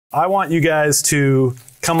I want you guys to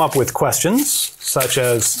come up with questions, such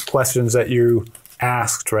as questions that you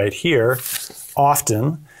asked right here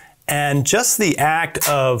often. And just the act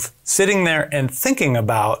of sitting there and thinking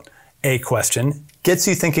about a question gets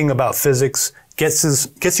you thinking about physics,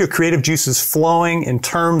 gets your creative juices flowing in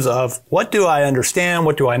terms of what do I understand,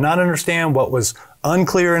 what do I not understand, what was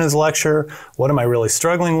unclear in his lecture, what am I really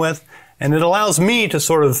struggling with? And it allows me to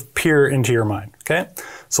sort of peer into your mind, okay?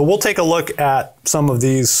 So we'll take a look at some of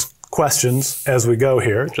these questions as we go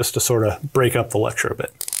here, just to sort of break up the lecture a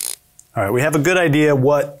bit. All right, we have a good idea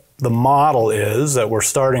what the model is that we're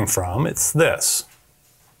starting from. It's this.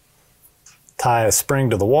 Tie a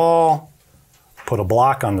spring to the wall, put a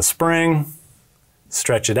block on the spring,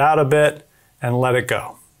 stretch it out a bit, and let it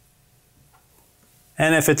go.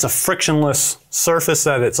 And if it's a frictionless surface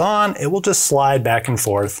that it's on, it will just slide back and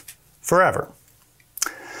forth forever.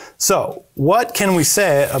 So, what can we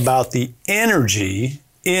say about the energy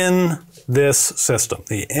in this system?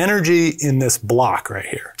 The energy in this block right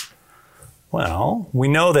here? Well, we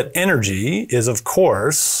know that energy is, of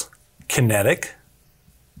course, kinetic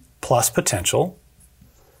plus potential.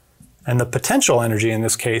 And the potential energy in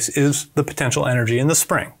this case is the potential energy in the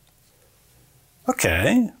spring.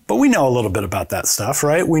 Okay, but we know a little bit about that stuff,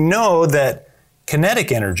 right? We know that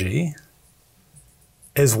kinetic energy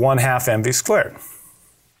is 1/2 mv squared.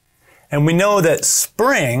 And we know that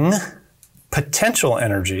spring potential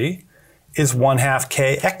energy is 1/2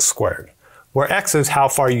 kx squared, where x is how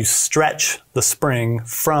far you stretch the spring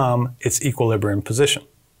from its equilibrium position.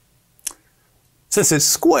 Since it's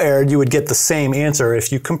squared, you would get the same answer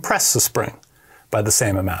if you compress the spring by the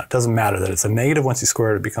same amount. It doesn't matter that it's a negative. Once you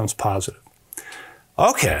square it, it becomes positive.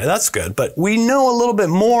 Okay, that's good, but we know a little bit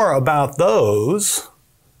more about those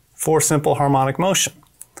for simple harmonic motion,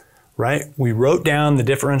 right? We wrote down the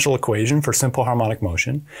differential equation for simple harmonic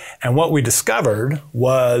motion, and what we discovered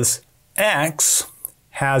was x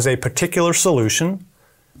has a particular solution.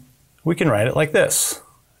 We can write it like this: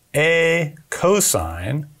 a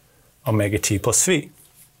cosine omega t plus v.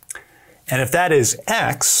 And if that is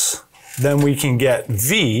x, then we can get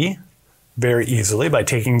v very easily by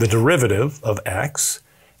taking the derivative of x.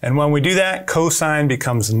 And when we do that, cosine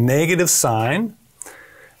becomes negative sine.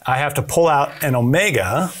 I have to pull out an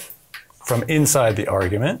omega from inside the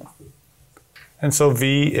argument. And so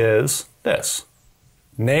v is this: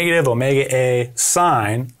 negative omega a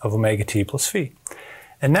sine of omega t plus v.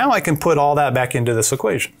 And now I can put all that back into this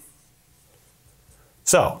equation.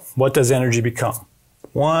 So what does energy become?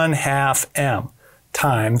 1/2 m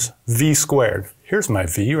times v squared. Here's my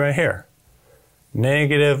v right here.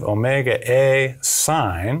 Negative omega a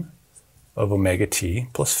sine of omega t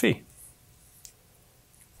plus v.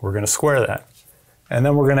 We're going to square that. And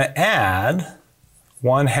then we're going to add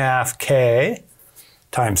 1/2 k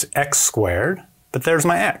times x squared. But there's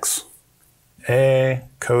my x. A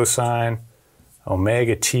cosine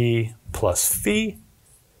omega t plus v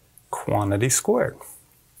quantity squared.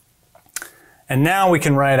 And now we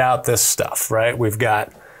can write out this stuff, right? We've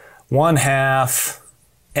got 1/2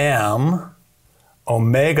 m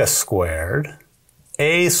omega squared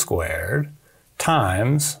a squared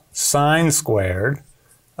times sine squared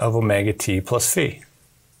of omega t plus v.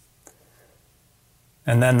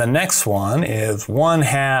 And then the next one is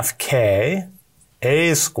 1/2 k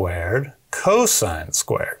a squared cosine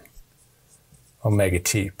squared omega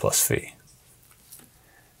t plus v.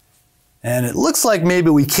 And it looks like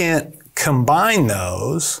maybe we can't combine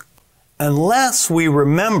those unless we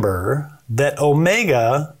remember that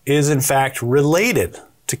omega is in fact related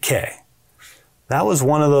to k. That was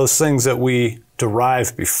one of those things that we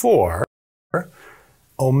derived before.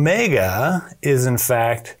 Omega is in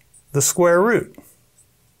fact the square root,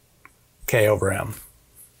 k over m.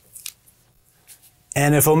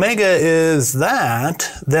 And if omega is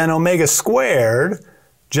that, then omega squared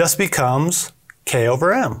just becomes k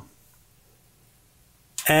over m.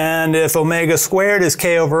 And if omega squared is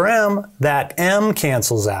k over m, that m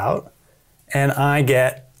cancels out, and I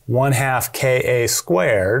get 1/2 ka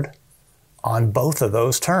squared on both of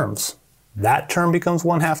those terms. That term becomes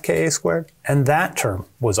 1/2 ka squared, and that term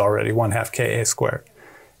was already 1/2 ka squared.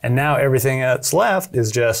 And now everything that's left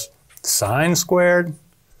is just sine squared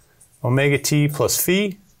omega t plus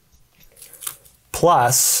v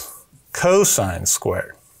plus cosine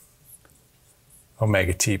squared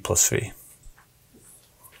omega t plus v.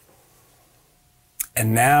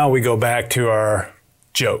 And now we go back to our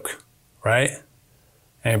joke, right?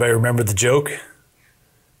 Anybody remember the joke?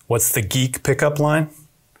 What's the geek pickup line?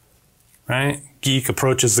 Right? Geek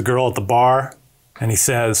approaches the girl at the bar and he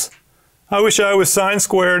says, "I wish I was sine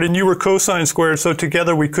squared and you were cosine squared, so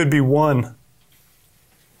together we could be one."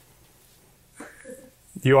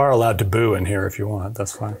 You are allowed to boo in here if you want.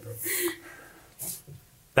 That's fine.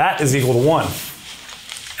 That is equal to 1.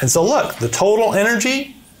 And so look, the total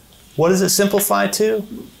energy, what does it simplify to?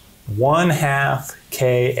 1/2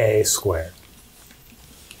 Ka squared.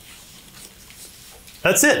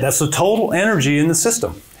 That's it. That's the total energy in the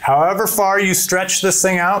system. However far you stretch this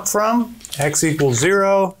thing out from x equals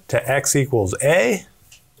 0 to x equals a,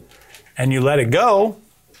 and you let it go,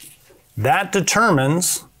 that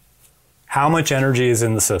determines how much energy is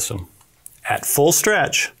in the system. At full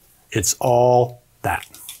stretch, it's all that.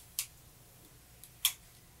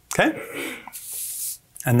 Okay?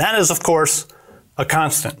 And that is, of course, a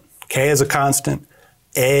constant. K is a constant.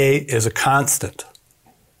 A is a constant.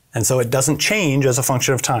 And so it doesn't change as a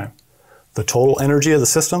function of time. The total energy of the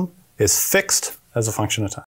system is fixed as a function of time.